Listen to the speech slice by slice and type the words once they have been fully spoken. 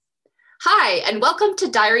Hi, and welcome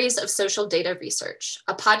to Diaries of Social Data Research,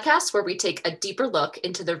 a podcast where we take a deeper look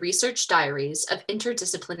into the research diaries of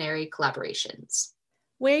interdisciplinary collaborations.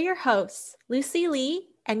 We're your hosts, Lucy Lee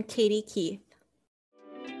and Katie Keith.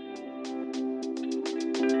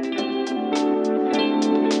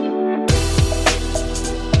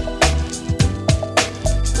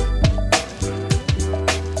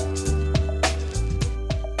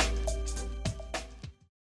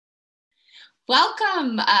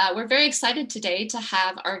 Welcome. We're very excited today to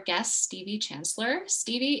have our guest, Stevie Chancellor.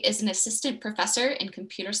 Stevie is an assistant professor in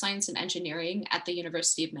computer science and engineering at the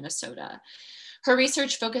University of Minnesota. Her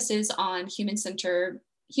research focuses on human-centered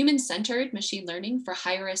machine learning for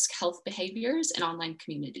high-risk health behaviors in online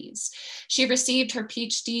communities. She received her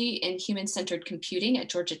PhD in human-centered computing at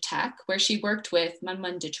Georgia Tech, where she worked with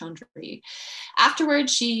Manmohan Dechoundry.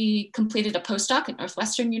 Afterwards, she completed a postdoc at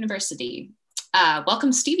Northwestern University.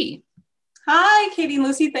 Welcome, Stevie. Hi, Katie and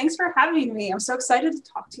Lucy. Thanks for having me. I'm so excited to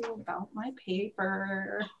talk to you about my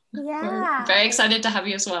paper. Yeah. We're very excited to have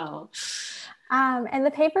you as well. And the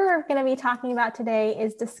paper we're going to be talking about today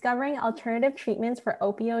is Discovering Alternative Treatments for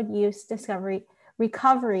Opioid Use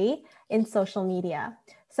Recovery in Social Media.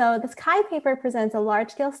 So this CHI paper presents a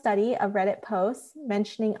large-scale study of Reddit posts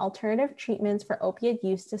mentioning alternative treatments for opioid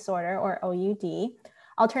use disorder, or OUD.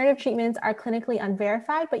 Alternative treatments are clinically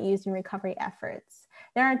unverified but used in recovery efforts.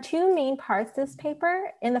 There are two main parts to this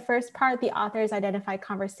paper. In the first part, the authors identify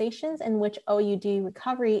conversations in which OUD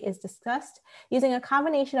recovery is discussed using a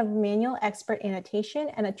combination of manual expert annotation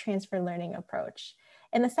and a transfer learning approach.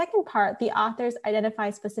 In the second part, the authors identify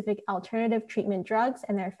specific alternative treatment drugs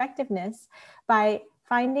and their effectiveness by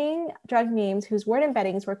finding drug names whose word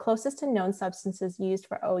embeddings were closest to known substances used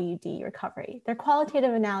for OUD recovery. Their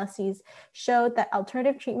qualitative analyses showed that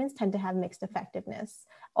alternative treatments tend to have mixed effectiveness.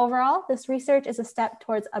 Overall, this research is a step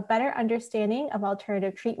towards a better understanding of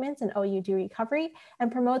alternative treatments in OUD recovery and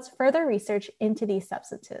promotes further research into these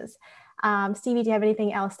substances. Stevie, do you have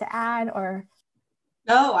anything else to add or?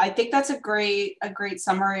 No, I think that's a great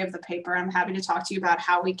summary of the paper. I'm happy to talk to you about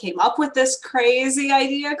how we came up with this crazy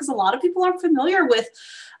idea, because a lot of people aren't familiar with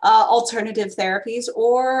alternative therapies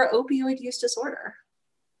or opioid use disorder.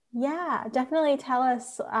 Yeah, definitely tell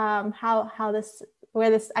us where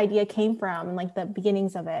this idea came from and like the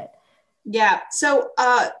beginnings of it. Yeah, so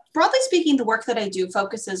broadly speaking, the work that I do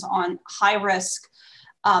focuses on high risk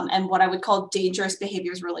and what I would call dangerous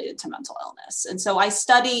behaviors related to mental illness. And so I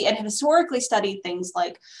study and have historically studied things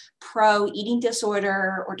like pro-eating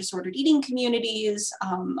disorder or disordered eating communities.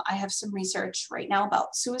 I have some research right now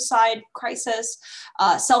about suicide crisis,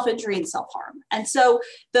 self-injury, and self-harm. And so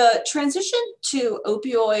the transition to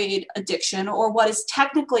opioid addiction, or what is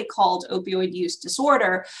technically called opioid use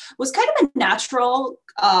disorder, was kind of a natural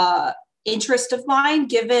interest of mine,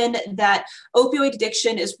 given that opioid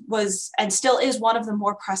addiction was and still is one of the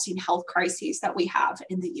more pressing health crises that we have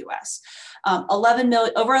in the US.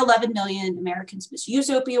 Over 11 million Americans misuse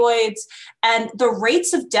opioids, and the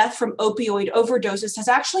rates of death from opioid overdoses has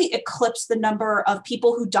actually eclipsed the number of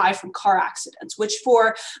people who die from car accidents, which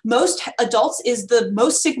for most adults is the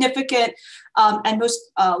most significant and most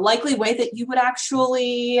likely way that you would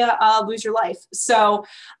actually lose your life. So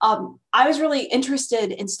I was really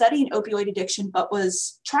interested in studying opioid addiction, but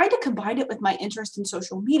was trying to combine it with my interest in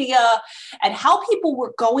social media and how people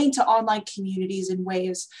were going to online communities in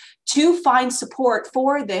ways to find support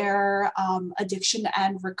for their addiction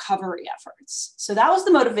and recovery efforts. So that was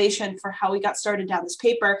the motivation for how we got started down this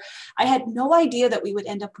paper. I had no idea that we would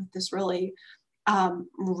end up with this really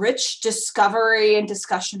rich discovery and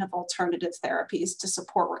discussion of alternative therapies to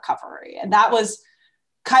support recovery. And that was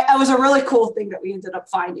a really cool thing that we ended up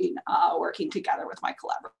finding working together with my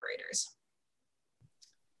collaborators.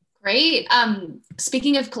 Great.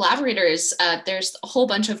 Speaking of collaborators, there's a whole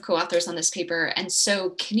bunch of co-authors on this paper. And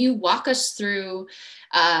so can you walk us through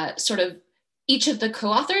sort of each of the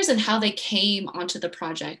co-authors and how they came onto the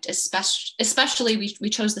project? Especially we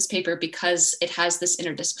chose this paper because it has this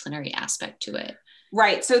interdisciplinary aspect to it.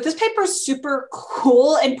 Right. So this paper is super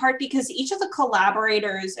cool, in part because each of the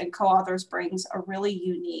collaborators and co-authors brings a really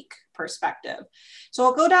unique perspective. So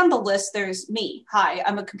I'll go down the list. There's me. Hi,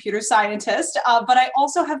 I'm a computer scientist, but I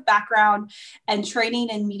also have background and training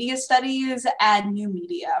in media studies and new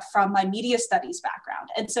media from my media studies background.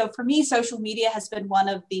 And so for me, social media has been one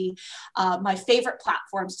of the my favorite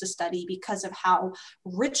platforms to study because of how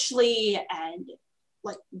richly and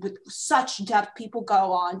like with such depth, people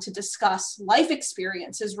go on to discuss life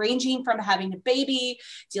experiences ranging from having a baby,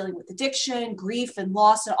 dealing with addiction, grief, and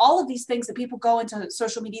loss, and all of these things that people go into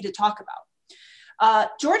social media to talk about.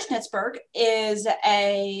 George Nitzberg is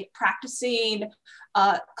a practicing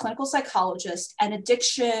clinical psychologist and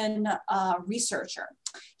addiction researcher.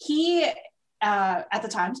 He, at the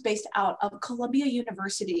time, is based out of Columbia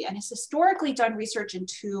University and has historically done research in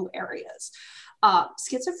two areas,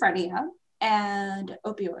 schizophrenia and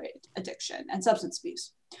opioid addiction and substance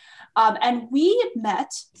abuse. And we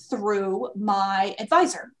met through my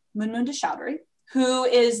advisor, Moon Deshowdhury, who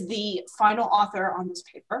is the final author on this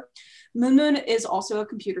paper. Moon is also a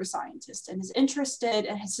computer scientist and is interested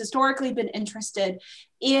and has historically been interested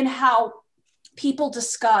in how people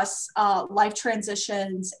discuss life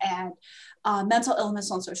transitions and mental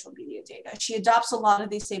illness on social media data. She adopts a lot of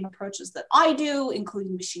these same approaches that I do,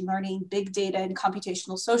 including machine learning, big data, and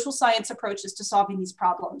computational social science approaches to solving these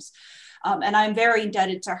problems. And I'm very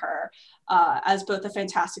indebted to her as both a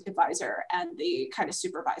fantastic advisor and the kind of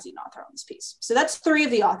supervising author on this piece. So that's three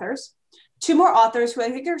of the authors. Two more authors who I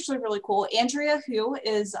think are actually really cool. Andrea, who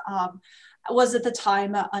was at the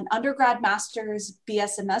time an undergrad master's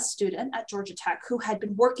BSMS student at Georgia Tech, who had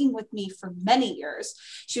been working with me for many years.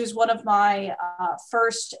 She was one of my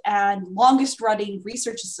first and longest running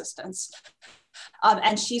research assistants.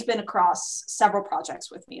 And she's been across several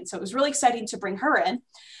projects with me. And so it was really exciting to bring her in.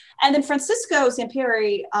 And then Francisco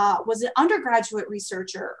Zampieri was an undergraduate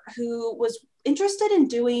researcher who was interested in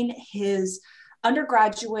doing his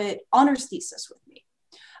undergraduate honors thesis with me.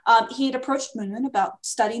 He had approached Moon about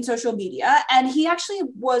studying social media, and he actually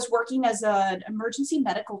was working as an emergency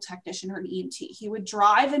medical technician or an EMT. He would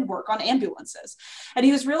drive and work on ambulances. And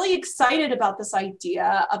he was really excited about this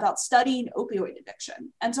idea about studying opioid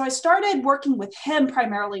addiction. And so I started working with him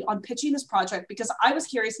primarily on pitching this project because I was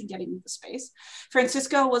curious in getting into the space.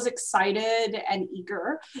 Francisco was excited and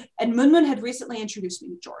eager, and Moon had recently introduced me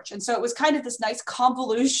to George. And so it was kind of this nice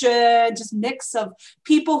convolution, just mix of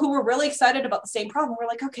people who were really excited about the same problem. We're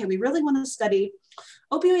like, okay, we really want to study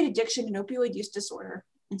opioid addiction and opioid use disorder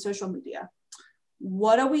in social media.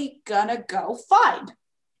 What are we gonna go find?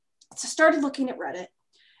 So I started looking at Reddit,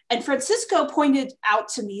 and Francisco pointed out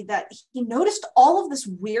to me that he noticed all of this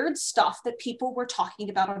weird stuff that people were talking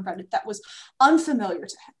about on Reddit that was unfamiliar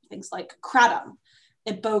to him. Things like kratom,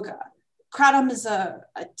 iboga. Kratom is a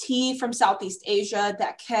tea from Southeast Asia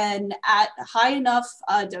that can, at high enough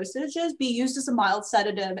dosages, be used as a mild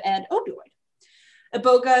sedative and opioid.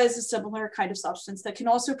 Iboga is a similar kind of substance that can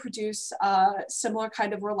also produce similar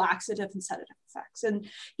kind of relaxative and sedative effects. And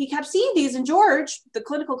he kept seeing these, and George, the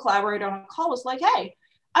clinical collaborator on a call, was like, hey,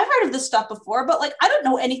 I've heard of this stuff before, but like, I don't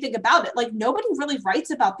know anything about it. Like, nobody really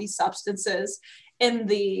writes about these substances in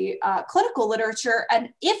the clinical literature.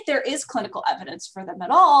 And if there is clinical evidence for them at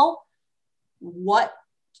all,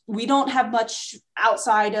 we don't have much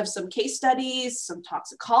outside of some case studies, some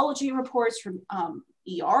toxicology reports from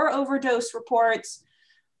ER overdose reports.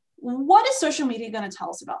 What is social media going to tell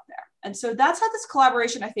us about there? And so that's how this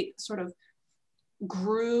collaboration, I think, sort of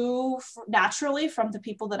grew naturally from the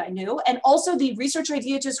people that I knew. And also the research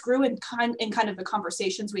idea just grew in kind of the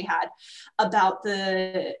conversations we had about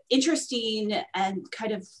the interesting and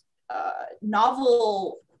kind of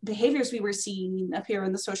novel behaviors we were seeing appear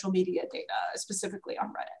in the social media data, specifically on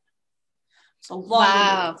Reddit. So long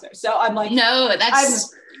answer. So I'm like, no,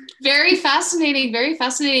 that's very fascinating. Very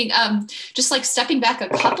fascinating. Just like stepping back a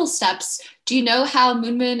couple steps, do you know how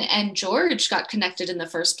Moon and George got connected in the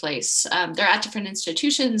first place? They're at different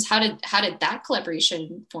institutions. How did that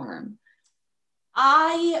collaboration form?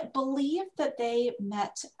 I believe that they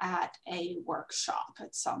met at a workshop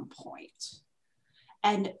at some point.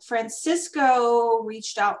 And Francisco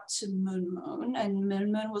reached out to Moon, and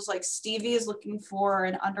Moon was like, Stevie is looking for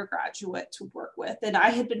an undergraduate to work with. And I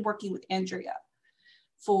had been working with Andrea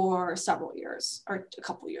for several years, or a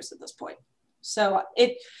couple of years at this point. So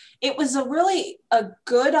it was a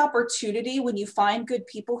good opportunity when you find good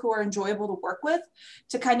people who are enjoyable to work with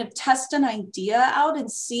to kind of test an idea out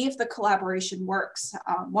and see if the collaboration works.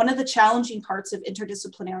 One of the challenging parts of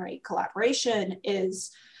interdisciplinary collaboration is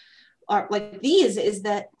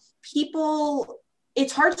that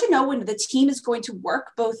it's hard to know when the team is going to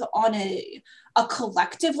work both on a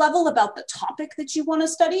collective level about the topic that you want to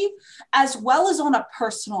study, as well as on a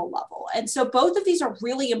personal level. And so both of these are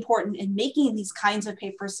really important in making these kinds of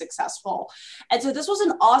papers successful. And so this was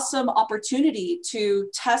an awesome opportunity to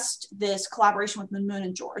test this collaboration with Moon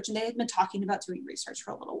and George. And they had been talking about doing research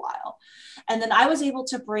for a little while. And then I was able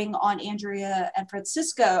to bring on Andrea and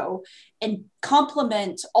Francisco and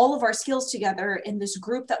complement all of our skills together in this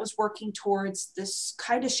group that was working towards this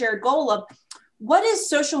kind of shared goal of, what is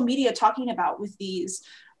social media talking about with these,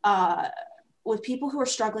 with people who are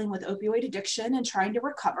struggling with opioid addiction and trying to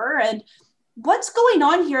recover? And what's going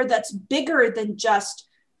on here that's bigger than just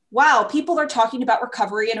wow, people are talking about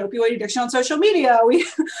recovery and opioid addiction on social media. We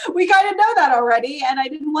kind of know that already. And I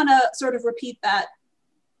didn't want to sort of repeat that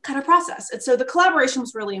kind of process. And so the collaboration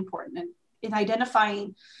was really important in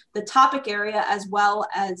identifying the topic area, as well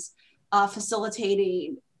as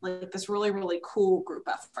facilitating like this really, really cool group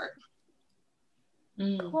effort.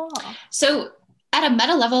 Cool. So at a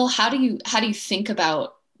meta level, how do you think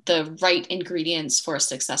about the right ingredients for a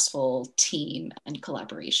successful team and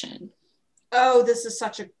collaboration? Oh, this is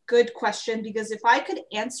such a good question, because if I could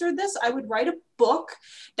answer this, I would write a book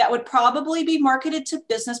that would probably be marketed to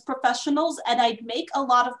business professionals, and I'd make a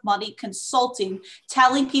lot of money consulting,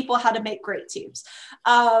 telling people how to make great teams.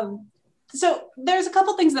 So there's a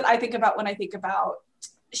couple things that I think about when I think about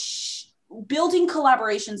building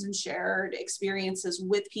collaborations and shared experiences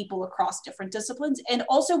with people across different disciplines, and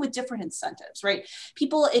also with different incentives, right?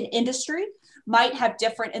 People in industry might have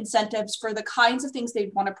different incentives for the kinds of things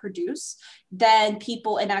they'd want to produce than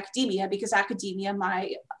people in academia, because academia,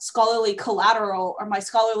 my scholarly collateral or my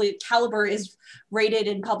scholarly caliber is rated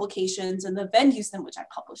in publications and the venues in which I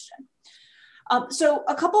published in. So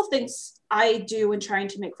a couple of things I do in trying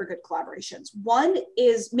to make for good collaborations. One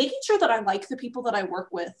is making sure that I like the people that I work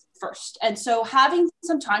with first. And so having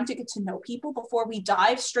some time to get to know people before we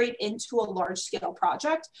dive straight into a large scale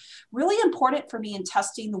project, really important for me in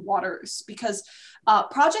testing the waters, because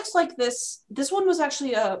projects like this one was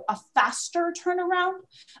actually a faster turnaround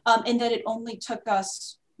in that it only took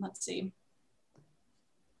us,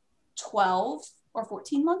 12 or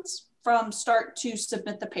 14 months from start to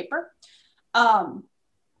submit the paper.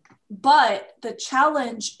 But the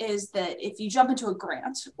challenge is that if you jump into a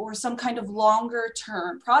grant or some kind of longer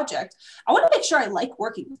term project, I want to make sure I like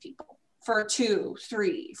working with people for 2,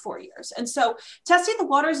 3, 4 years. And so testing the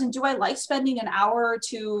waters and do I like spending an hour or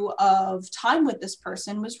two of time with this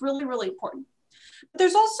person was really, really important. But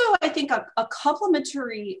there's also, I think, a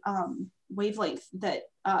complementary wavelength that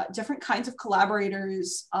different kinds of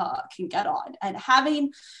collaborators can get on. And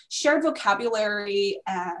having shared vocabulary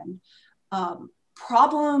and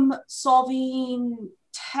problem solving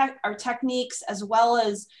techniques, as well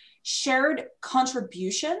as shared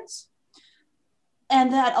contributions.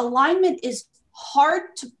 And that alignment is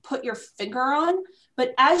hard to put your finger on,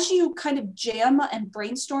 but as you kind of jam and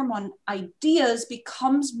brainstorm on ideas,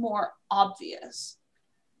 becomes more obvious.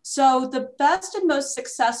 So the best and most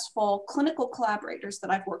successful clinical collaborators that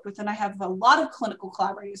I've worked with, and I have a lot of clinical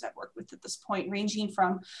collaborators I've worked with at this point, ranging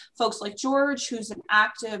from folks like George, who's an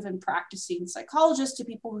active and practicing psychologist, to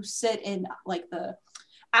people who sit in like the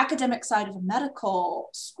academic side of a medical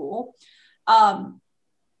school.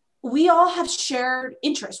 We all have shared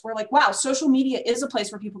interests. We're like, wow, social media is a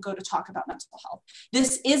place where people go to talk about mental health.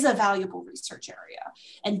 This is a valuable research area.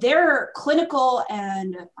 And their clinical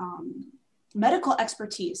and medical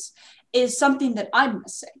expertise is something that I'm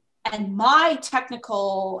missing. And my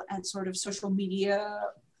technical and sort of social media,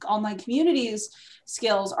 online communities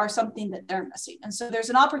skills are something that they're missing. And so there's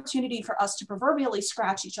an opportunity for us to proverbially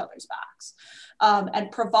scratch each other's backs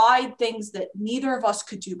and provide things that neither of us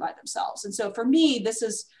could do by themselves. And so for me, this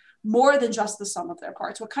is more than just the sum of their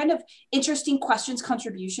parts. What kind of interesting questions,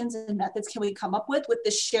 contributions, and methods can we come up with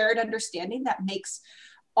this shared understanding that makes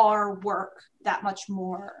our work that much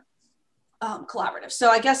more collaborative? So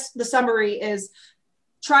I guess the summary is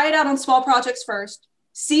try it out on small projects first,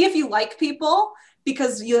 see if you like people,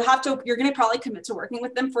 because you're going to probably commit to working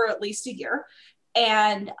with them for at least a year,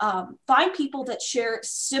 and find people that share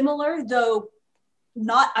similar, though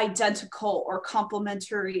not identical or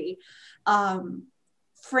complementary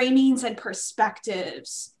framings and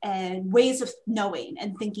perspectives and ways of knowing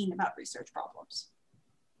and thinking about research problems.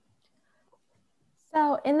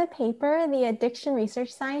 So in the paper, the addiction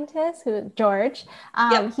research scientist, George,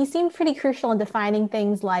 Yep. He seemed pretty crucial in defining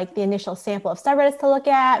things like the initial sample of subreddits to look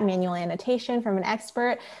at, manual annotation from an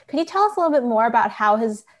expert. Could you tell us a little bit more about how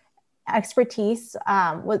his expertise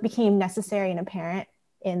became necessary and apparent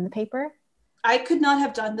in the paper? I could not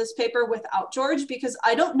have done this paper without George, because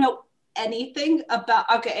I don't know anything about,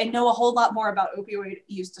 I know a whole lot more about opioid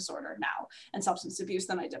use disorder now and substance abuse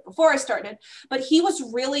than I did before I started, but he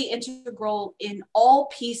was really integral in all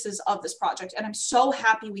pieces of this project. And I'm so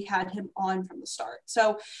happy we had him on from the start.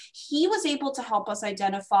 So he was able to help us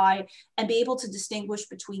identify and be able to distinguish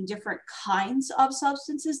between different kinds of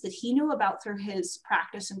substances that he knew about through his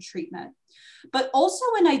practice and treatment, but also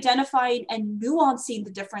in identifying and nuancing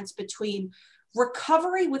the difference between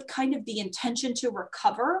recovery with kind of the intention to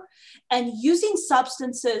recover and using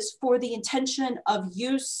substances for the intention of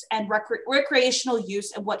use and recreational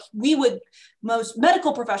use and what most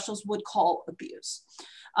medical professionals would call abuse.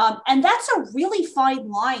 And that's a really fine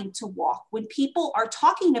line to walk when people are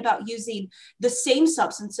talking about using the same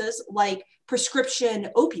substances like prescription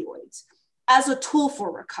opioids as a tool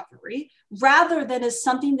for recovery, rather than as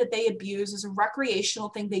something that they abuse as a recreational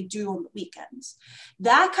thing they do on the weekends.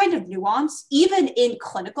 That kind of nuance, even in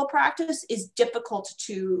clinical practice, is difficult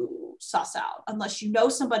to suss out unless you know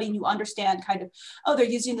somebody and you understand kind of, oh, they're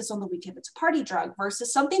using this on the weekend, it's a party drug,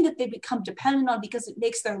 versus something that they become dependent on because it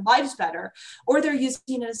makes their lives better, or they're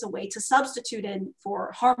using it as a way to substitute in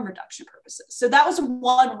for harm reduction purposes. So that was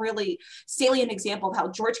one really salient example of how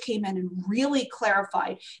George came in and really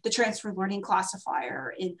clarified the transfer learning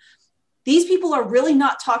classifier. In these people are really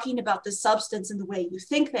not talking about the substance in the way you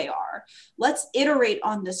think they are. Let's iterate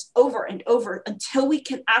on this over and over until we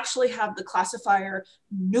can actually have the classifier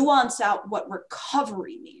nuance out what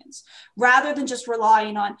recovery means, rather than just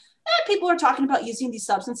relying on, people are talking about using these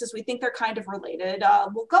substances, we think they're kind of related,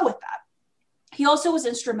 we'll go with that. He also was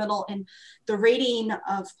instrumental in the rating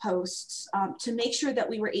of posts to make sure that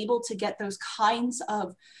we were able to get those kinds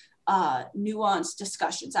of nuanced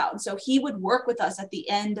discussions out. And so he would work with us at the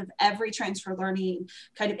end of every transfer learning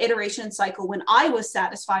kind of iteration cycle when I was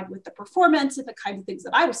satisfied with the performance and the kind of things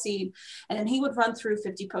that I was seeing. And then he would run through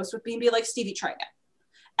 50 posts with me and be like, Stevie, try again.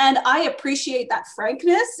 And I appreciate that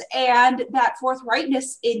frankness and that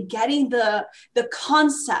forthrightness in getting the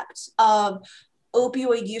concept of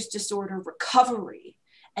opioid use disorder recovery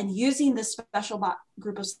and using this special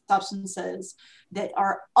group of substances that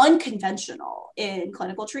are unconventional in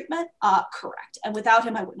clinical treatment, correct. And without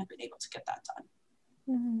him, I wouldn't have been able to get that done.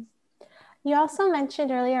 Mm-hmm. You also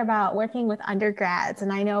mentioned earlier about working with undergrads,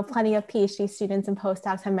 and I know plenty of PhD students and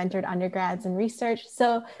postdocs have mentored undergrads in research.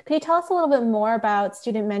 So could you tell us a little bit more about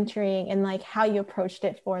student mentoring and like how you approached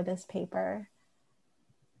it for this paper?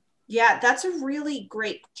 Yeah, that's a really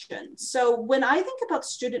great question. So when I think about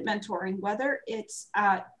student mentoring, whether it's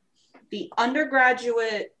at the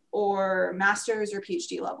undergraduate or master's or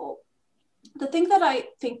PhD level, the thing that I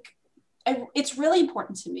think it's really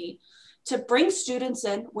important to me to bring students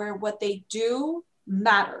in where what they do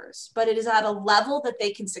matters, but it is at a level that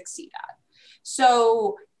they can succeed at.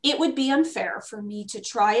 So it would be unfair for me to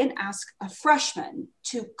try and ask a freshman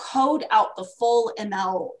to code out the full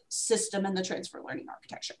ML system and the transfer learning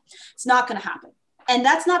architecture. It's not going to happen. And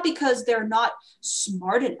that's not because they're not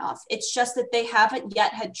smart enough. It's just that they haven't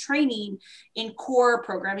yet had training in core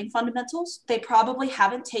programming fundamentals. They probably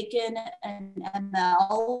haven't taken an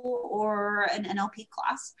ML or an NLP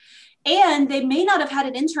class. And they may not have had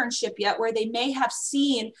an internship yet where they may have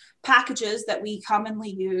seen packages that we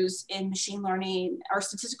commonly use in machine learning or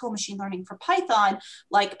statistical machine learning for Python,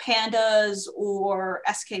 like pandas or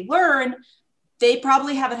sklearn. They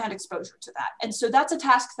probably haven't had exposure to that. And so that's a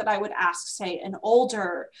task that I would ask, say, an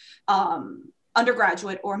older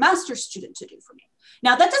undergraduate or master's student to do for me.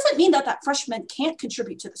 Now, that doesn't mean that that freshman can't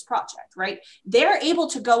contribute to this project, right? They're able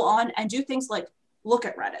to go on and do things like look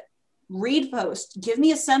at Reddit, read posts, give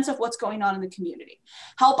me a sense of what's going on in the community,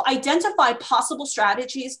 help identify possible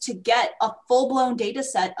strategies to get a full-blown data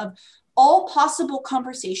set of all possible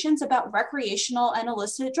conversations about recreational and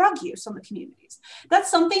illicit drug use on the communities.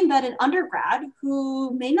 That's something that an undergrad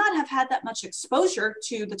who may not have had that much exposure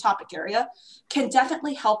to the topic area can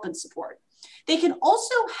definitely help and support. They can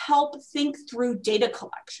also help think through data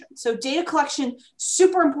collection. So data collection,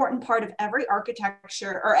 super important part of every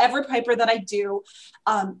architecture or every paper that I do.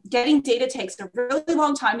 Getting data takes a really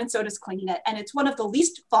long time, and so does cleaning it. And it's one of the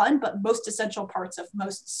least fun, but most essential parts of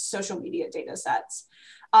most social media data sets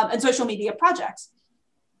and social media projects.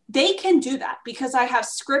 They can do that because I have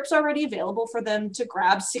scripts already available for them to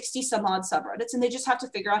grab 60 some odd subreddits, and they just have to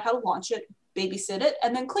figure out how to launch it, babysit it,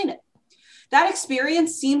 and then clean it. That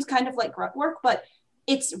experience seems kind of like grunt work, but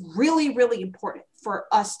it's really, really important for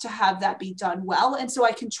us to have that be done well. And so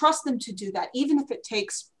I can trust them to do that, even if it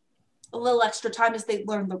takes a little extra time as they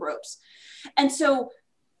learn the ropes. And so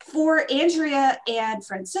for Andrea and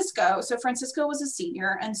Francisco, so Francisco was a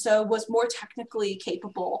senior and so was more technically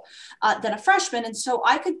capable than a freshman. And so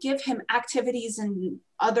I could give him activities and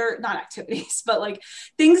other, not activities, but like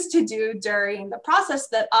things to do during the process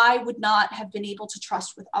that I would not have been able to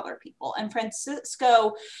trust with other people. And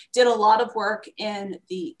Francisco did a lot of work in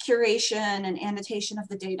the curation and annotation of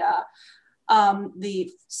the data,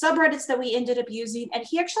 the subreddits that we ended up using, and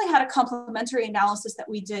he actually had a complementary analysis that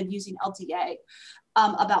we did using LDA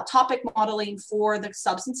about topic modeling for the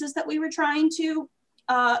substances that we were trying to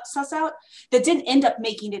suss out that didn't end up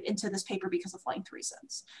making it into this paper because of length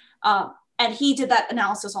reasons. And he did that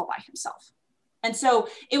analysis all by himself. And so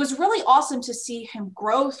it was really awesome to see him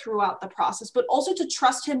grow throughout the process, but also to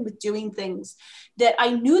trust him with doing things that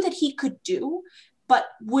I knew that he could do, but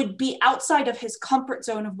would be outside of his comfort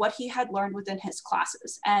zone of what he had learned within his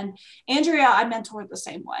classes. And Andrea, I mentored the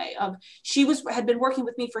same way. She had been working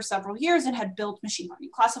with me for several years and had built machine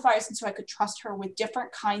learning classifiers. And so I could trust her with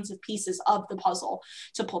different kinds of pieces of the puzzle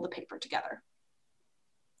to pull the paper together.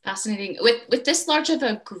 Fascinating. With this large of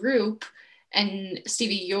a group, and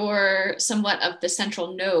Stevie, you're somewhat of the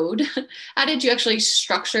central node. How did you actually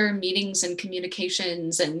structure meetings and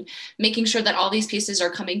communications and making sure that all these pieces are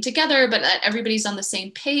coming together, but that everybody's on the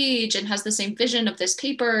same page and has the same vision of this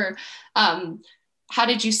paper? How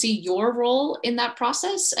did you see your role in that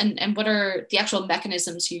process? And what are the actual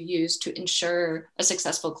mechanisms you use to ensure a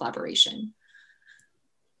successful collaboration?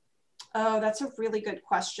 Oh, that's a really good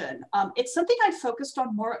question. It's something I've focused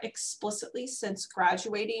on more explicitly since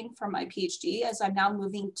graduating from my PhD, as I'm now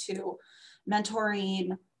moving to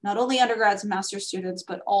mentoring not only undergrads and master's students,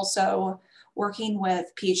 but also working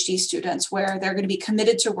with PhD students where they're going to be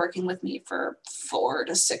committed to working with me for 4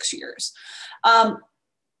 to 6 years.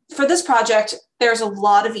 For this project, there's a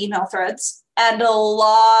lot of email threads and a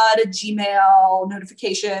lot of Gmail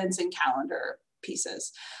notifications and calendar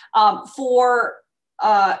pieces. For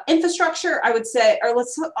infrastructure, I would say, or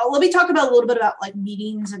let me talk about a little bit about like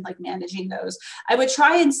meetings and like managing those. I would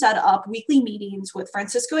try and set up weekly meetings with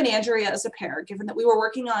Francisco and Andrea as a pair, given that we were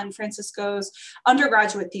working on Francisco's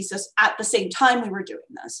undergraduate thesis at the same time we were doing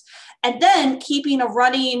this. And then keeping a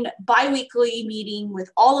running bi-weekly meeting with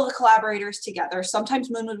all of the collaborators together. Sometimes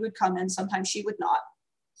Moonwood would come in, sometimes she would not.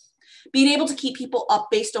 Being able to keep people up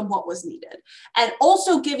based on what was needed, and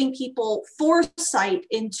also giving people foresight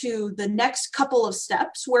into the next couple of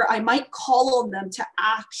steps where I might call on them to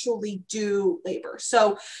actually do labor.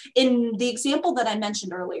 So in the example that I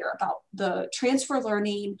mentioned earlier about the transfer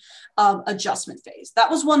learning adjustment phase, that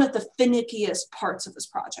was one of the finickiest parts of this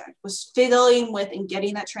project, was fiddling with and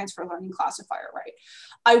getting that transfer learning classifier right.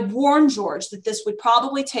 I warned George that this would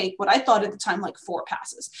probably take what I thought at the time like 4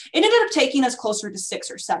 passes. It ended up taking us closer to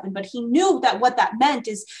 6 or 7, but he knew that what that meant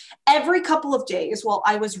is every couple of days while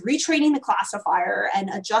I was retraining the classifier and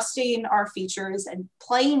adjusting our features and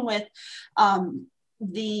playing with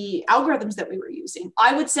the algorithms that we were using,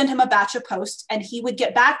 I would send him a batch of posts and he would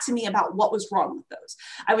get back to me about what was wrong with those.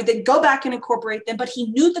 I would then go back and incorporate them, but he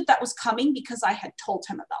knew that that was coming because I had told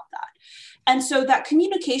him about that. And so that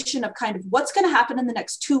communication of kind of what's going to happen in the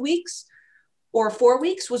next 2 weeks or 4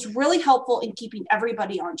 weeks was really helpful in keeping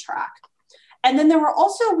everybody on track. And then there were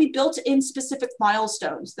also, we built in specific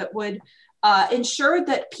milestones that would ensure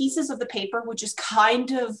that pieces of the paper would just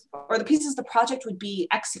kind of, or the pieces of the project would be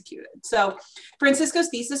executed. So Francisco's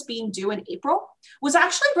thesis being due in April was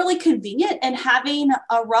actually really convenient, and having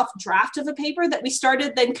a rough draft of a paper that we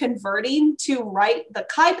started then converting to write the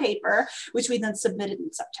Chi paper, which we then submitted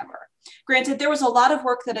in September. Granted, there was a lot of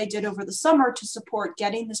work that I did over the summer to support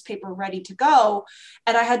getting this paper ready to go.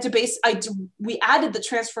 And I had to we added the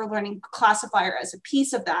transfer learning classifier as a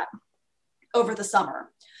piece of that over the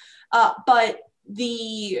summer. But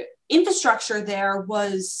the infrastructure there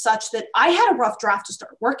was such that I had a rough draft to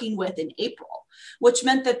start working with in April, which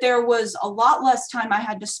meant that there was a lot less time I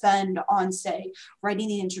had to spend on, say, writing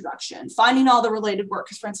the introduction, finding all the related work,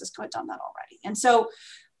 because Francisco had done that already. And so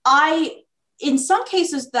in some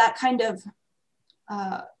cases, that kind of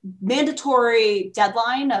mandatory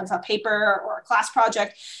deadline of a paper or a class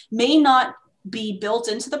project may not be built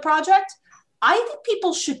into the project. I think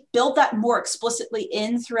people should build that more explicitly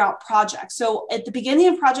in throughout projects. So at the beginning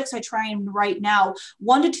of projects, I try and write now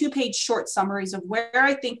 1 to 2 page short summaries of where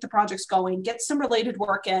I think the project's going, get some related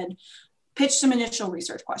work in, pitch some initial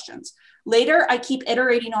research questions. Later, I keep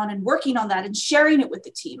iterating on and working on that and sharing it with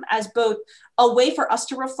the team as both a way for us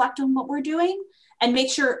to reflect on what we're doing and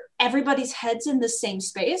make sure everybody's head's in the same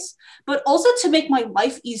space, but also to make my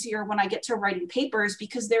life easier when I get to writing papers,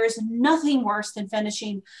 because there is nothing worse than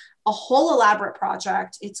finishing a whole elaborate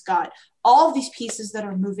project. It's got all of these pieces that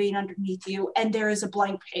are moving underneath you, and there is a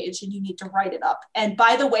blank page and you need to write it up. And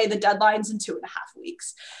by the way, the deadline's in 2.5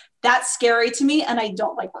 weeks. That's scary to me, and I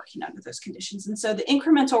don't like working under those conditions. And so the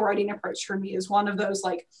incremental writing approach for me is one of those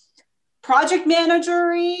like project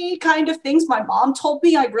manager-y kind of things. My mom told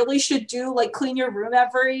me I really should do, like clean your room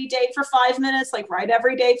every day for 5 minutes, like write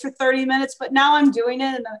every day for 30 minutes. But now I'm doing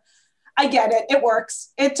it, and I get it. It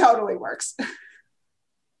works. It totally works.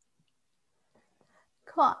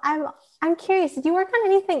 Cool. I'm curious, did you work on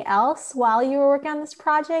anything else while you were working on this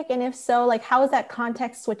project? And if so, like, how was that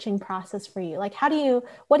context switching process for you? Like, what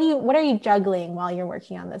are you juggling while you're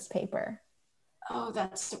working on this paper? Oh,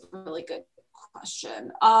 that's a really good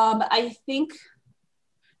question. I think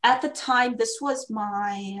at the time, it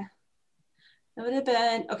would have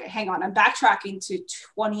been, okay, hang on. I'm backtracking to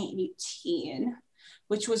 2018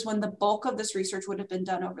 which was when the bulk of this research would have been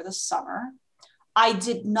done over the summer. I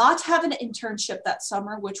did not have an internship that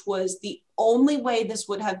summer, which was the only way this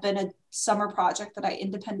would have been a summer project that I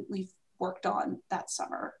independently worked on that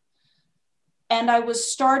summer. And I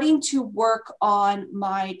was starting to work on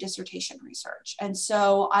my dissertation research. And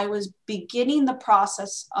so I was beginning the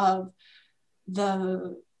process of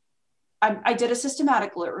I did a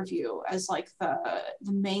systematic lit review as like the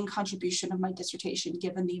main contribution of my dissertation,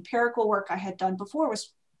 given the empirical work I had done before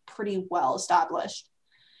was pretty well established.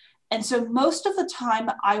 And so most of the time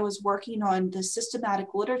I was working on the systematic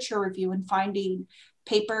literature review and finding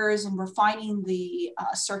papers and refining the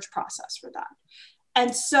search process for that.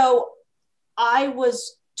 And so I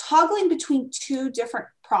was toggling between two different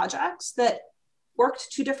projects that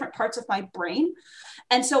worked two different parts of my brain.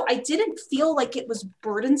 And so I didn't feel like it was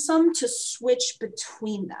burdensome to switch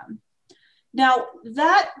between them. Now,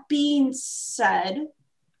 that being said,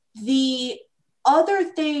 the other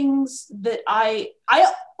things that I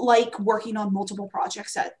like working on multiple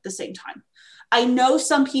projects at the same time. I know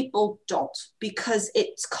some people don't because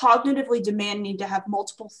it's cognitively demanding to have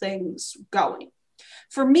multiple things going.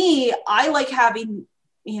 For me, I like having,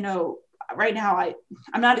 right now,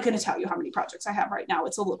 I'm not going to tell you how many projects I have right now.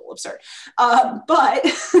 It's a little absurd, but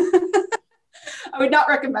I would not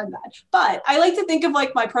recommend that. But I like to think of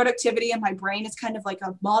like my productivity and my brain as kind of like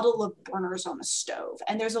a model of burners on a stove.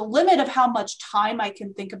 And there's a limit of how much time I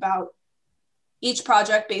can think about each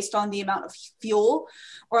project based on the amount of fuel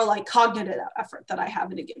or like cognitive effort that I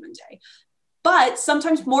have in a given day. But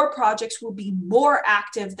sometimes more projects will be more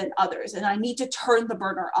active than others, and I need to turn the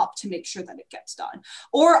burner up to make sure that it gets done.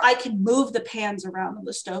 Or I can move the pans around on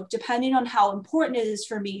the stove, depending on how important it is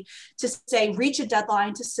for me to say, reach a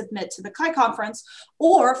deadline to submit to the CHI conference,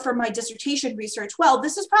 or for my dissertation research, well,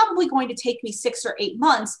 this is probably going to take me 6 or 8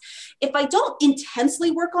 months. If I don't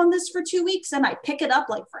intensely work on this for 2 weeks and I pick it up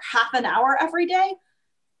like for half an hour every day,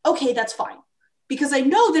 okay, that's fine. Because I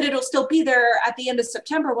know that it'll still be there at the end of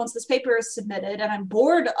September once this paper is submitted, and I'm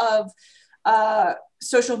bored of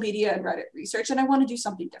social media and Reddit research, and I want to do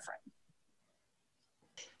something different.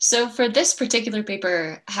 So for this particular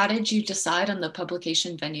paper, how did you decide on the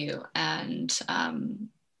publication venue? And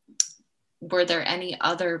were there any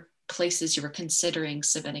other places you were considering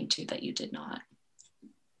submitting to that you did not?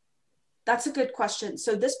 That's a good question.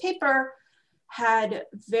 So this paper had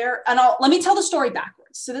let me tell the story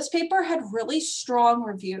backwards. So this paper had really strong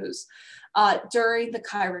reviews during the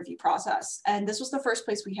CHI review process. And this was the first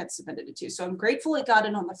place we had submitted it to. So I'm grateful it got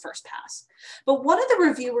in on the first pass. But one of the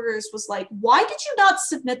reviewers was like, why did you not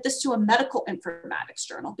submit this to a medical informatics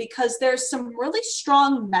journal? Because there's some really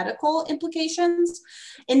strong medical implications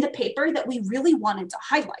in the paper that we really wanted to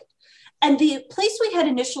highlight. And the place we had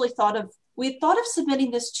initially thought of submitting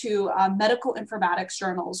this to medical informatics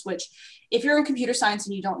journals, which if you're in computer science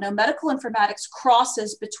and you don't know, medical informatics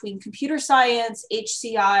crosses between computer science,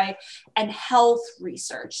 HCI, and health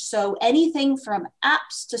research. So anything from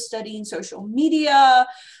apps to studying social media,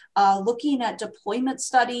 looking at deployment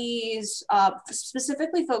studies,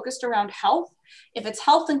 specifically focused around health. If it's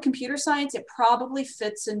health and computer science, it probably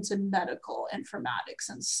fits into medical informatics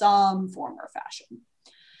in some form or fashion.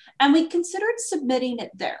 And we considered submitting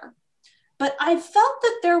it there. But I felt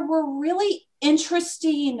that there were really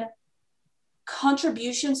interesting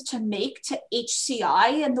contributions to make to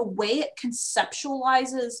HCI and the way it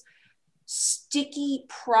conceptualizes sticky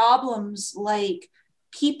problems like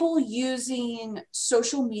people using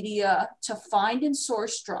social media to find and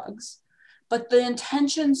source drugs, but the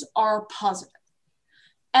intentions are positive.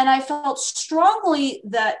 And I felt strongly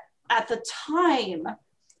that at the time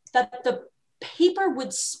that the paper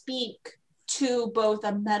would speak to both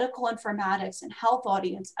a medical informatics and health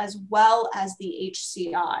audience, as well as the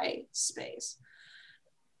HCI space.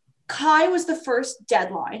 CHI was the first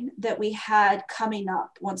deadline that we had coming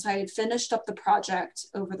up once I had finished up the project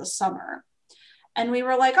over the summer. And we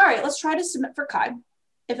were like, all right, let's try to submit for CHI.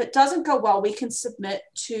 If it doesn't go well, we can submit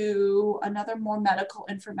to another more medical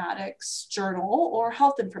informatics journal or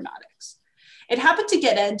health informatics. It happened to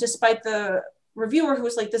get in despite the reviewer who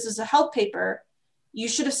was like, this is a health paper. You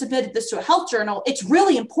should have submitted this to a health journal. It's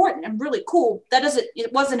really important and really cool.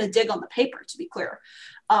 It wasn't a dig on the paper, to be clear.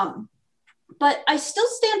 But I still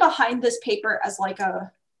stand behind this paper as like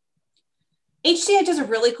HCI does a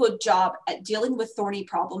really good job at dealing with thorny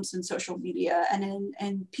problems in social media and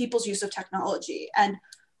in people's use of technology. And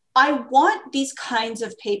I want these kinds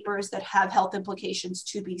of papers that have health implications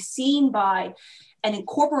to be seen by and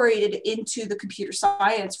incorporated into the computer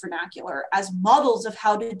science vernacular as models of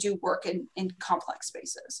how to do work in complex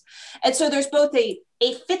spaces. And so there's both a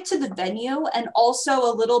fit to the venue and also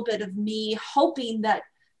a little bit of me hoping that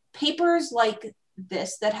papers like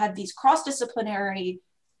this that have these cross-disciplinary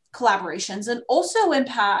collaborations and also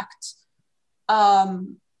impact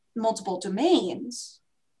multiple domains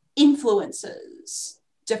influences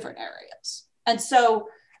different areas. And so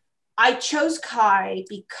I chose CHI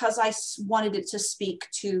because I wanted it to speak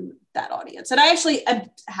to that audience. And I actually am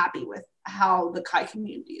happy with how the CHI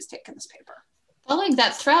community has taken this paper. Following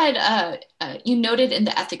that thread, you noted in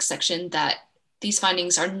the ethics section that these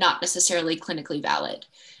findings are not necessarily clinically valid.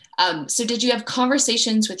 So did you have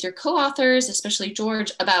conversations with your co-authors, especially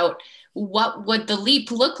George, about what would the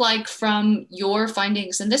leap look like from your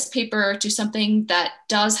findings in this paper to something that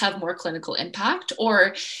does have more clinical impact?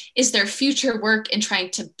 Or is there future work in trying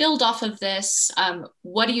to build off of this?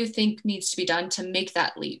 What do you think needs to be done to make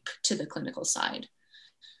that leap to the clinical side?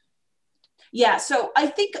 Yeah, so I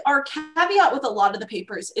think our caveat with a lot of the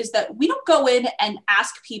papers is that we don't go in and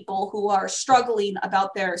ask people who are struggling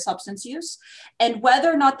about their substance use and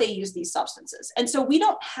whether or not they use these substances. And so we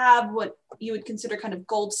don't have what you would consider kind of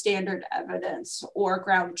gold standard evidence or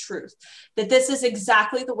ground truth, that this is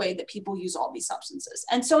exactly the way that people use all these substances.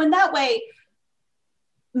 And so in that way,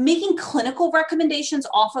 making clinical recommendations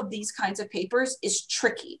off of these kinds of papers is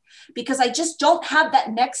tricky because I just don't have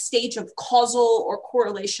that next stage of causal or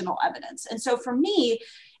correlational evidence. And so for me,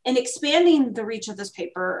 in expanding the reach of this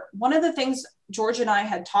paper, one of the things George and I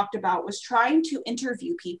had talked about was trying to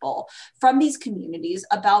interview people from these communities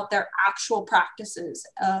about their actual practices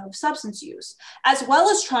of substance use, as well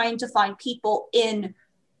as trying to find people in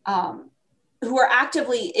who are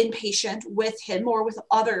actively inpatient with him or with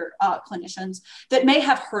other clinicians that may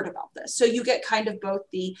have heard about this. So you get kind of both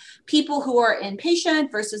the people who are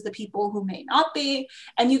inpatient versus the people who may not be,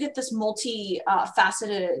 and you get this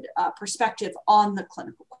multi-faceted perspective on the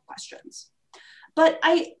clinical questions. But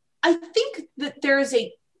I think that there is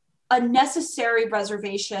a necessary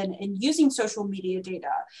reservation in using social media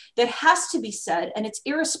data that has to be said, and it's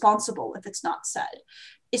irresponsible if it's not said,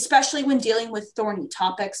 especially when dealing with thorny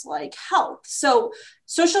topics like health. So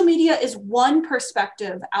social media is one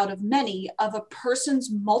perspective out of many of a person's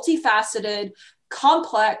multifaceted,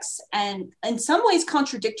 complex, and in some ways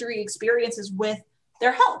contradictory experiences with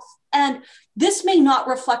their health. And this may not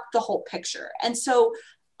reflect the whole picture. And so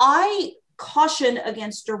I caution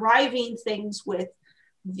against deriving things with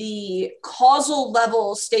the causal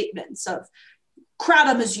level statements of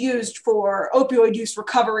kratom is used for opioid use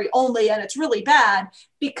recovery only, and it's really bad,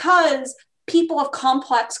 because people have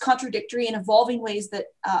complex, contradictory, and evolving ways that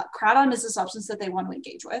kratom is a substance that they want to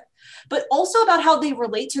engage with, but also about how they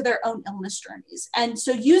relate to their own illness journeys. And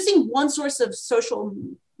so using one source of social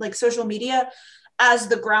media as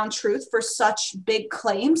the ground truth for such big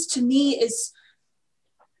claims, to me, is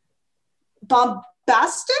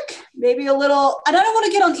bombastic, maybe a little, and I don't want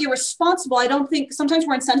to get on irresponsible. I don't think sometimes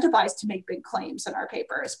we're incentivized to make big claims in our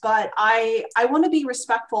papers, but I want to be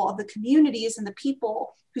respectful of the communities and the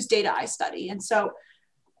people whose data I study. And so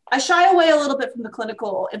I shy away a little bit from the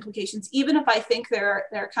clinical implications, even if I think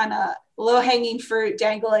they're kind of low-hanging fruit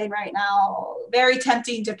dangling right now, very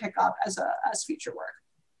tempting to pick up as future work.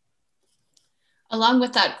 Along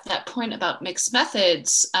with that point about mixed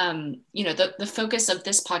methods, the focus of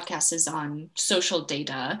this podcast is on social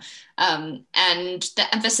data, and the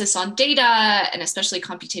emphasis on data, and especially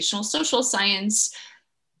computational social science,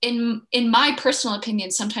 in my personal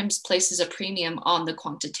opinion, sometimes places a premium on the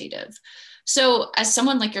quantitative. So as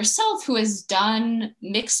someone like yourself who has done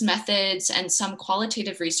mixed methods and some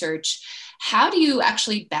qualitative research, how do you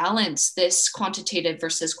actually balance this quantitative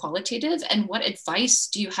versus qualitative? And what advice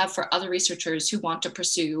do you have for other researchers who want to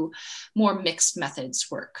pursue more mixed methods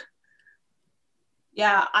work?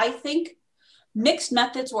 Yeah, I think mixed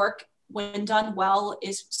methods work, when done well,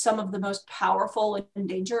 is some of the most powerful and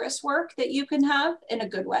dangerous work that you can have in a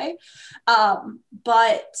good way.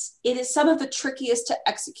 But it is some of the trickiest to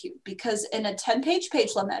execute, because in a 10-page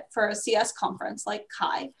limit for a CS conference like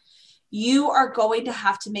CHI, you are going to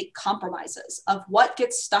have to make compromises of what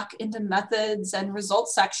gets stuck into methods and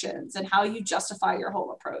results sections and how you justify your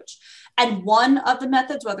whole approach. And one of the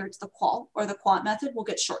methods, whether it's the qual or the quant method, will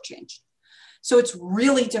get shortchanged. So it's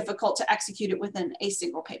really difficult to execute it within a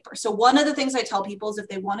single paper. So one of the things I tell people is, if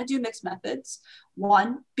they want to do mixed methods,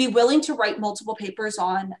 one, be willing to write multiple papers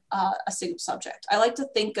on a single subject. I like to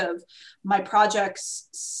think of my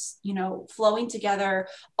projects, flowing together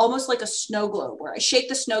almost like a snow globe, where I shake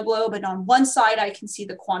the snow globe and on one side I can see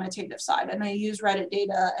the quantitative side, and I use Reddit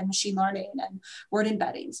data and machine learning and word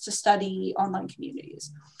embeddings to study online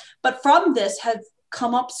communities. But from this have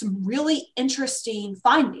come up some really interesting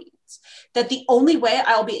findings treatments, that the only way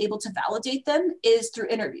I'll be able to validate them is through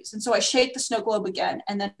interviews. And so I shake the snow globe again,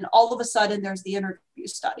 and then all of a sudden there's the interview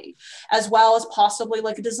study, as well as possibly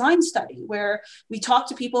like a design study where we talk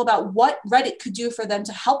to people about what Reddit could do for them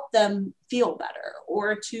to help them feel better,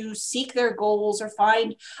 or to seek their goals, or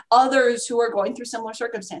find others who are going through similar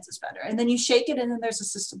circumstances better. And then you shake it, and then there's a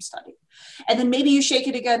system study. And then maybe you shake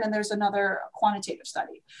it again, and there's another quantitative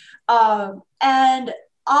study. And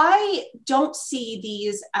I don't see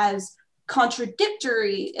these as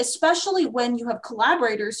contradictory, especially when you have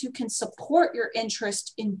collaborators who can support your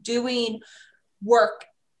interest in doing work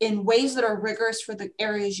in ways that are rigorous for the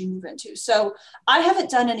areas you move into. So I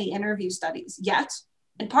haven't done any interview studies yet.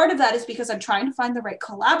 And part of that is because I'm trying to find the right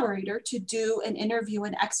collaborator to do an interview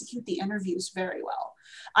and execute the interviews very well.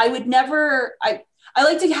 I would never, I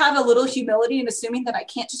like to have a little humility in assuming that I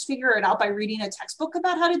can't just figure it out by reading a textbook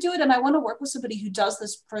about how to do it. And I want to work with somebody who does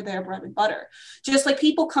this for their bread and butter. Just like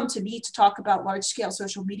people come to me to talk about large scale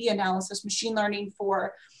social media analysis, machine learning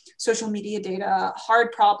for social media data,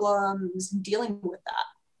 hard problems, and dealing with that.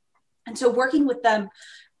 And so working with them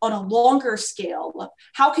on a longer scale,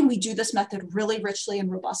 how can we do this method really richly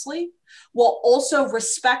and robustly, while also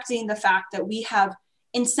respecting the fact that we have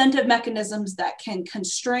incentive mechanisms that can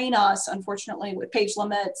constrain us, unfortunately, with page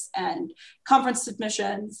limits and conference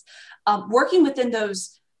submissions, working within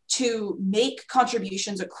those to make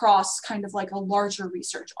contributions across kind of like a larger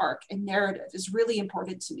research arc and narrative is really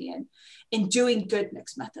important to me in doing good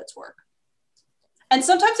mixed methods work. And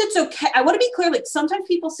sometimes it's okay. I want to be clear, like sometimes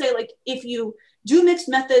people say like, if you do mixed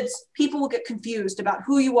methods, people will get confused about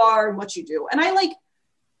who you are and what you do. And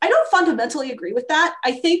I don't fundamentally agree with that.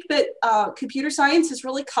 I think that computer science is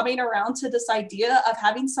really coming around to this idea of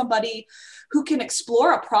having somebody who can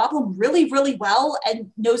explore a problem really, really well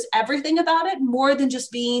and knows everything about it, more than just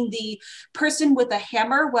being the person with a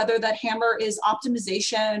hammer, whether that hammer is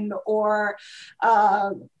optimization or,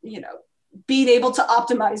 being able to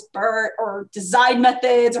optimize BERT or design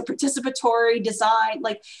methods or participatory design.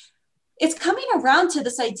 Like, it's coming around to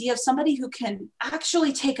this idea of somebody who can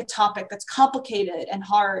actually take a topic that's complicated and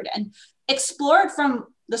hard and explore it from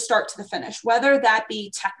the start to the finish, whether that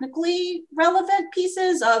be technically relevant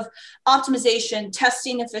pieces of optimization,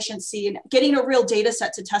 testing efficiency, and getting a real data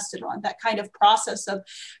set to test it on, that kind of process of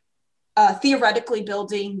theoretically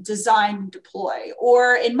building, design, deploy.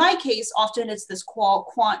 Or in my case, often it's this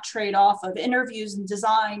qual-quant trade-off of interviews and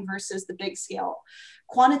design versus the big scale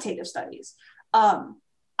quantitative studies.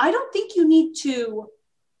 I don't think you need to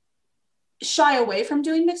shy away from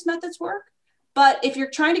doing mixed methods work, but if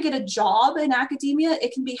you're trying to get a job in academia,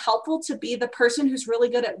 it can be helpful to be the person who's really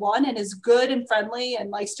good at one and is good and friendly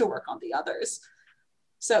and likes to work on the others.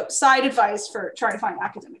 So side advice for trying to find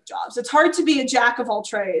academic jobs. It's hard to be a jack of all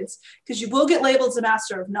trades because you will get labeled as a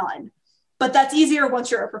master of none, but that's easier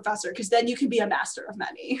once you're a professor because then you can be a master of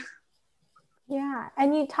many. Yeah,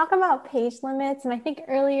 and you talk about page limits, and I think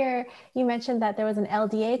earlier you mentioned that there was an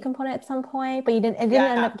LDA component at some point, but it didn't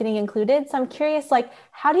end up getting included. So I'm curious, like,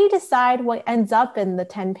 how do you decide what ends up in the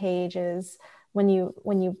 10 pages when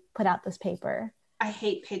you put out this paper? I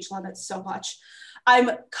hate page limits so much.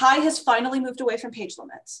 CHI has finally moved away from page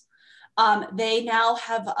limits. They now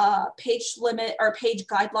have a page limit or page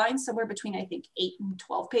guidelines somewhere between, I think, 8 and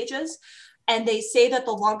 12 pages. And they say that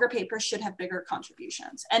the longer papers should have bigger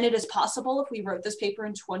contributions. And it is possible if we wrote this paper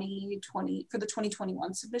in 2020 for the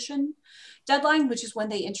 2021 submission deadline, which is when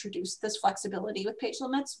they introduced this flexibility with page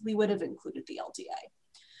limits, we would have included the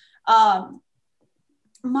LDA.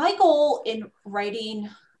 My goal in writing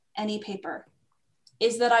any paper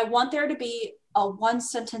is that I want there to be a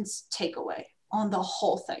one-sentence takeaway on the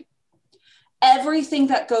whole thing. Everything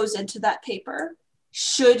that goes into that paper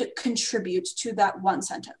should contribute to that one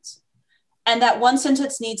sentence. And that one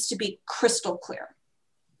sentence needs to be crystal clear,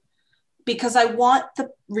 because I want the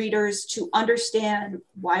readers to understand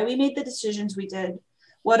why we made the decisions we did,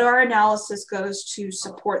 what our analysis goes to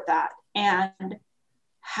support that, and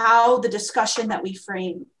how the discussion that we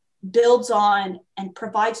frame builds on and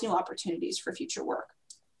provides new opportunities for future work.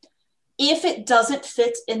 If it doesn't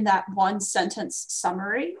fit in that one sentence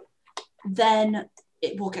summary, then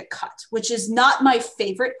it will get cut, which is not my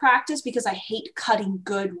favorite practice because I hate cutting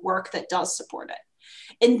good work that does support it.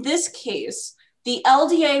 In this case, the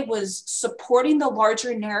LDA was supporting the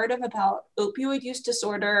larger narrative about opioid use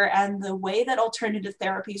disorder and the way that alternative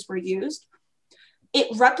therapies were used. It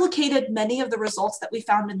replicated many of the results that we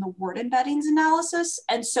found in the word embeddings analysis.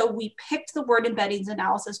 And so we picked the word embeddings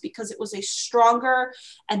analysis because it was a stronger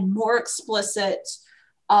and more explicit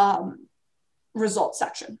result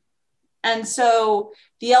section. And so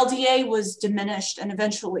the LDA was diminished and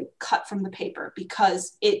eventually cut from the paper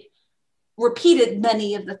because it repeated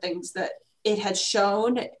many of the things that it had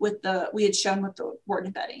shown with the word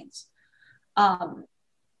embeddings.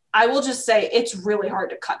 I will just say it's really hard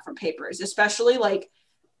to cut from papers, especially like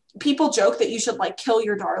people joke that you should like kill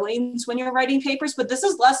your darlings when you're writing papers, but this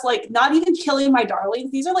is less like not even killing my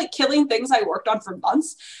darlings. These are like killing things I worked on for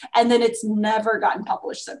months and then it's never gotten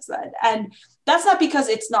published since then. And that's not because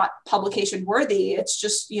it's not publication worthy. It's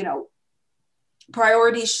just, you know,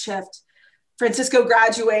 priorities shift. Francisco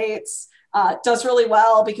graduates, does really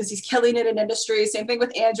well because he's killing it in industry. Same thing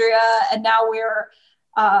with Andrea. And now we're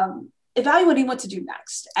evaluating what to do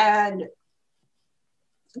next. And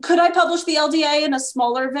could I publish the LDA in a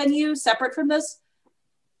smaller venue separate from this?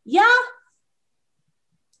 Yeah,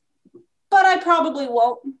 but I probably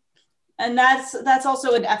won't. And that's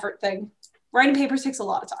also an effort thing. Writing papers takes a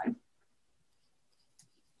lot of time.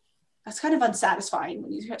 That's kind of unsatisfying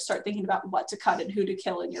when you start thinking about what to cut and who to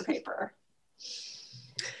kill in your paper.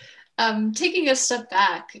 Taking a step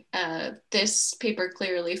back, this paper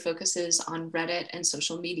clearly focuses on Reddit and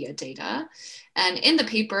social media data. And in the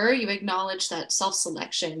paper, you acknowledge that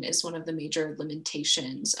self-selection is one of the major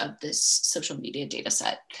limitations of this social media data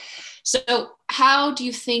set. So how do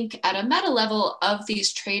you think at a meta level of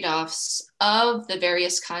these trade-offs of the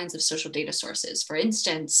various kinds of social data sources? For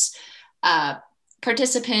instance,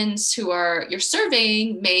 participants who you're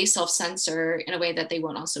surveying may self-censor in a way that they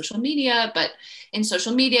won't on social media, but in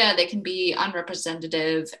social media, they can be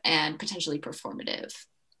unrepresentative and potentially performative.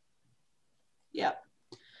 Yeah.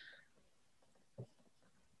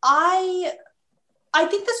 I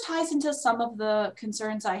think this ties into some of the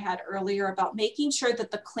concerns I had earlier about making sure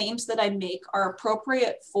that the claims that I make are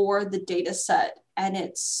appropriate for the data set and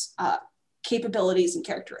its capabilities and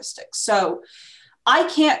characteristics. So I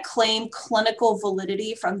can't claim clinical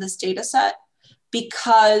validity from this data set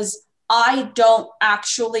because I don't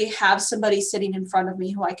actually have somebody sitting in front of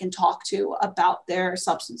me who I can talk to about their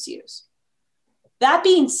substance use. That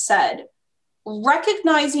being said,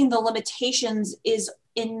 recognizing the limitations is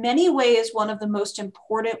in many ways one of the most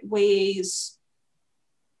important ways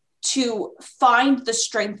to find the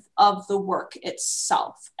strength of the work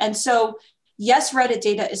itself. And so, yes, Reddit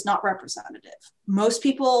data is not representative. Most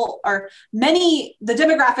people the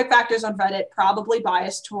demographic factors on Reddit probably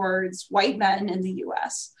biased towards white men in the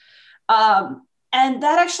US. And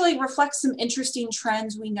that actually reflects some interesting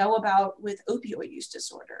trends we know about with opioid use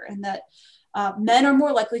disorder, and that men are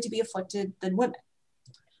more likely to be afflicted than women.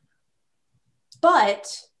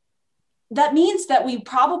 But that means that we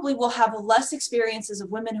probably will have less experiences of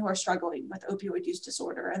women who are struggling with opioid use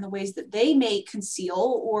disorder and the ways that they may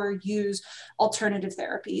conceal or use alternative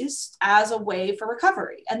therapies as a way for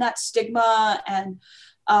recovery. And that stigma and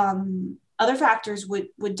other factors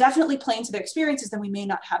would definitely play into their experiences, then we may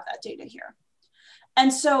not have that data here.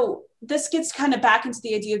 And so this gets kind of back into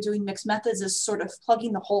the idea of doing mixed methods as sort of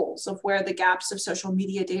plugging the holes of where the gaps of social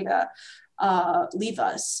media data leave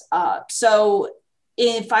us. So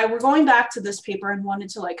if I were going back to this paper and wanted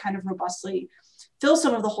to like kind of robustly fill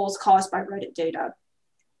some of the holes caused by Reddit data,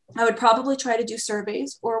 I would probably try to do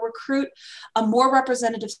surveys or recruit a more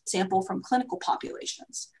representative sample from clinical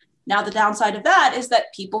populations. Now, the downside of that is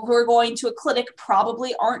that people who are going to a clinic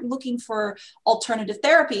probably aren't looking for alternative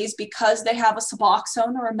therapies because they have a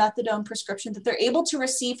Suboxone or a methadone prescription that they're able to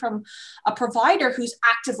receive from a provider who's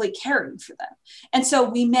actively caring for them. And so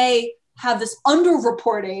we may have this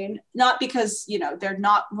underreporting, not because, you know, they're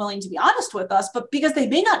not willing to be honest with us, but because they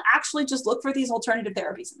may not actually just look for these alternative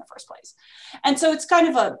therapies in the first place. And so it's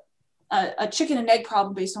kind of a chicken and egg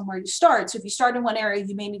problem based on where you start. So if you start in one area,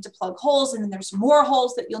 you may need to plug holes, and then there's more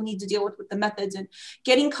holes that you'll need to deal with the methods, and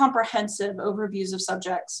getting comprehensive overviews of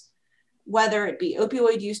subjects, whether it be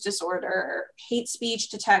opioid use disorder, hate speech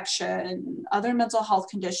detection, other mental health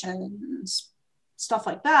conditions, stuff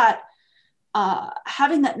like that.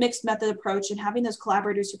 Having that mixed method approach and having those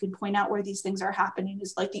collaborators who can point out where these things are happening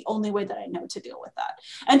is like the only way that I know to deal with that.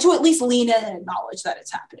 And to at least lean in and acknowledge that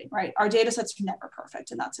it's happening, right? Our data sets are never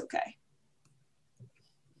perfect, and that's okay.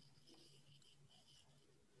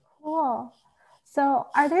 Cool. So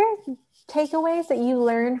are there takeaways that you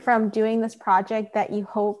learned from doing this project that you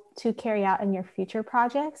hope to carry out in your future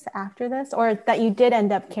projects after this, or that you did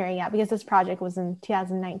end up carrying out, because this project was in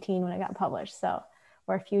 2019 when it got published, so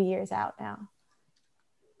we're a few years out now?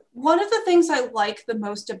 One of the things I like the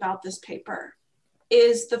most about this paper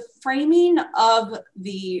is the framing of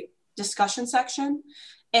the discussion section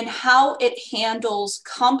and how it handles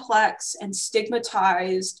complex and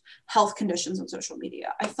stigmatized health conditions on social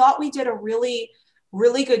media. I thought we did a really,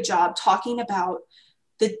 really good job talking about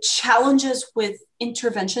the challenges with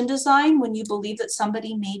intervention design when you believe that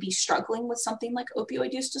somebody may be struggling with something like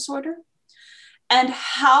opioid use disorder. and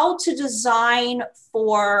how to design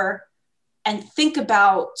for and think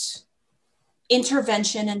about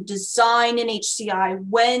intervention and design in HCI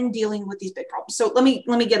when dealing with these big problems. So let me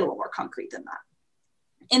get a little more concrete than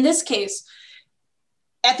that. In this case,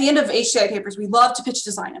 at the end of HCI papers, we love to pitch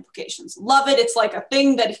design implications. Love it. It's like a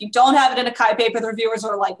thing that if you don't have it in a CHI paper, the reviewers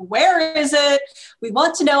are like, where is it? We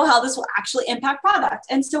want to know how this will actually impact product.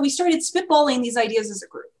 And so we started spitballing these ideas as a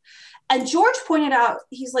group. And George pointed out,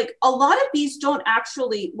 he's like, a lot of these don't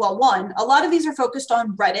actually, well, one, a lot of these are focused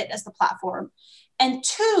on Reddit as the platform. And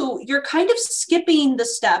two, you're kind of skipping the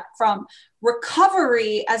step from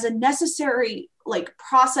recovery as a necessary like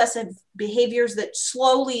process of behaviors that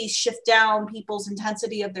slowly shift down people's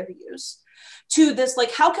intensity of their use to this,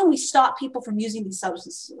 like, how can we stop people from using these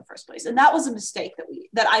substances in the first place? And that was a mistake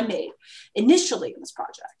that I made initially in this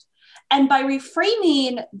project. And by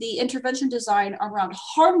reframing the intervention design around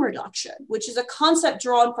harm reduction, which is a concept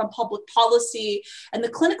drawn from public policy and the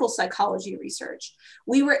clinical psychology research,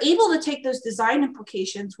 we were able to take those design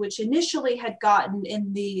implications, which initially had gotten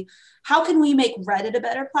in the, how can we make Reddit a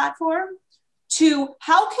better platform, to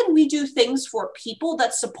how can we do things for people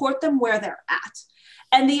that support them where they're at.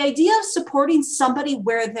 And the idea of supporting somebody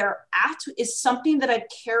where they're at is something that I've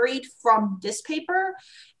carried from this paper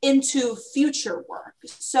into future work.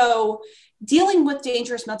 So dealing with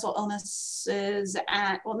dangerous mental illnesses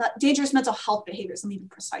and, well, not dangerous mental health behaviors, let me be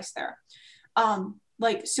precise there,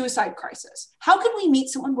 like suicide crisis. How can we meet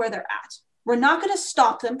someone where they're at? We're not going to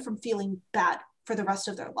stop them from feeling bad for the rest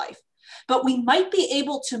of their life, but we might be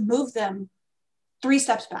able to move them 3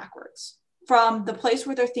 steps backwards from the place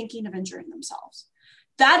where they're thinking of injuring themselves.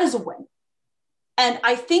 That is a win. And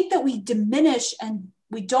I think that we diminish and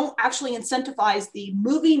we don't actually incentivize the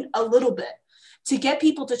moving a little bit to get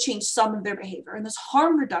people to change some of their behavior. And this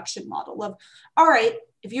harm reduction model of, all right,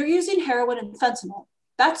 if you're using heroin and fentanyl,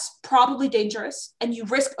 that's probably dangerous and you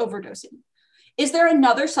risk overdosing. Is there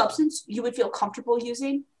another substance you would feel comfortable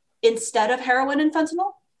using instead of heroin and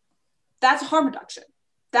fentanyl? That's harm reduction.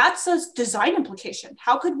 That's a design implication.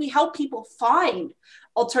 How could we help people find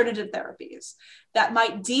alternative therapies that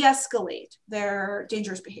might de-escalate their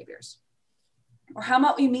dangerous behaviors? Or how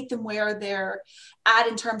might we meet them where they're at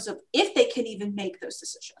in terms of if they can even make those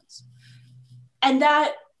decisions? And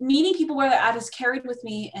that meeting people where they're at is carried with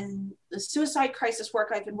me in the suicide crisis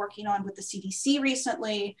work I've been working on with the CDC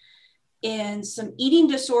recently, in some eating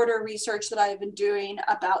disorder research that I've been doing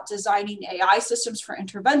about designing AI systems for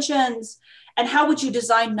interventions, and how would you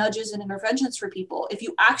design nudges and interventions for people? If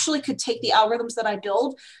you actually could take the algorithms that I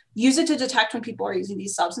build, use it to detect when people are using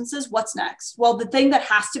these substances, what's next? Well, the thing that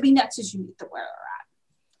has to be next is you meet them where they're at.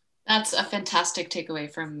 That's a fantastic takeaway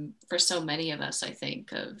for so many of us, I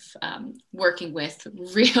think, of working with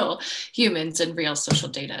real humans and real social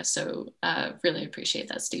data. So really appreciate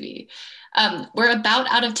that, Stevie. We're about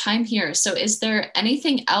out of time here. So is there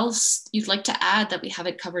anything else you'd like to add that we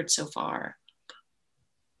haven't covered so far?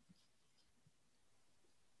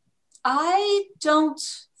 I don't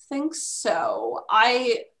think so.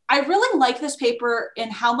 I really like this paper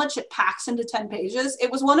and how much it packs into 10 pages.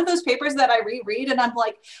 It was one of those papers that I reread and I'm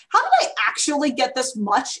like, how did I actually get this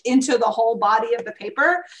much into the whole body of the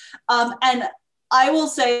paper? And I will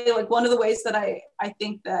say, like, one of the ways that I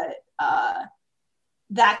think that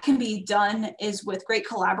that can be done is with great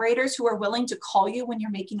collaborators who are willing to call you when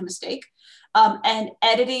you're making a mistake, and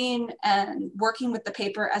editing and working with the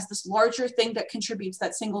paper as this larger thing that contributes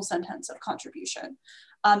that single sentence of contribution.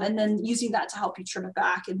 And then using that to help you trim it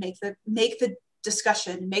back and make the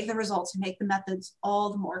discussion, make the results, and make the methods all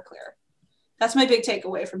the more clear. That's my big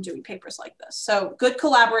takeaway from doing papers like this. So good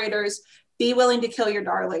collaborators, be willing to kill your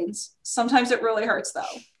darlings. Sometimes it really hurts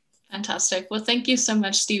though. Fantastic. Well, thank you so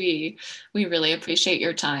much, Stevie. We really appreciate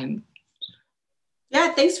your time.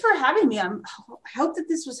 Yeah, thanks for having me. I hope that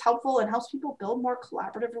this was helpful and helps people build more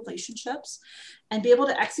collaborative relationships and be able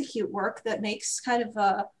to execute work that makes kind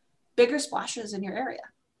of bigger splashes in your area.